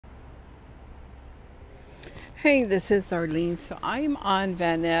Hey, this is Arlene. So I'm on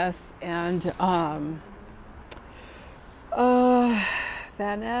Van Ness and Van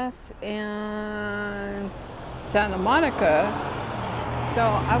Ness and Santa Monica. So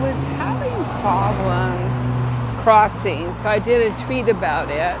I was having problems crossing. So I did a tweet about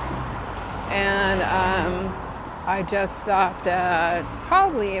it, and I just thought that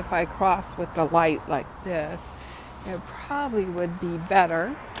probably if I crossed with the light like this, it probably would be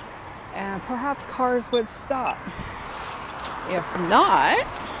better. And perhaps cars would stop. If not,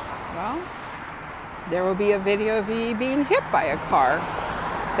 well, there will be a video of me being hit by a car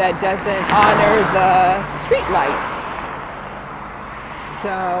that doesn't honor the street lights.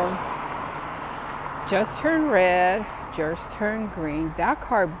 So, just turned red, just turned green. That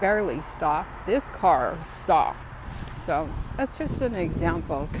car barely stopped. This car stopped. So, that's just an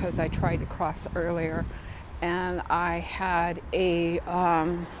example because I tried to cross earlier and I had a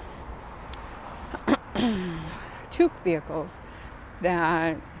two vehicles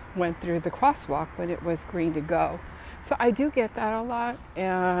that went through the crosswalk when it was green to go. So I do get that a lot,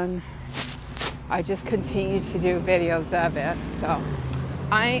 and I just continue to do videos of it. So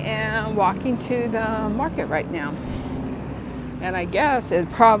I am walking to the market right now, and I guess it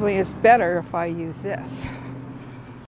probably is better if I use this.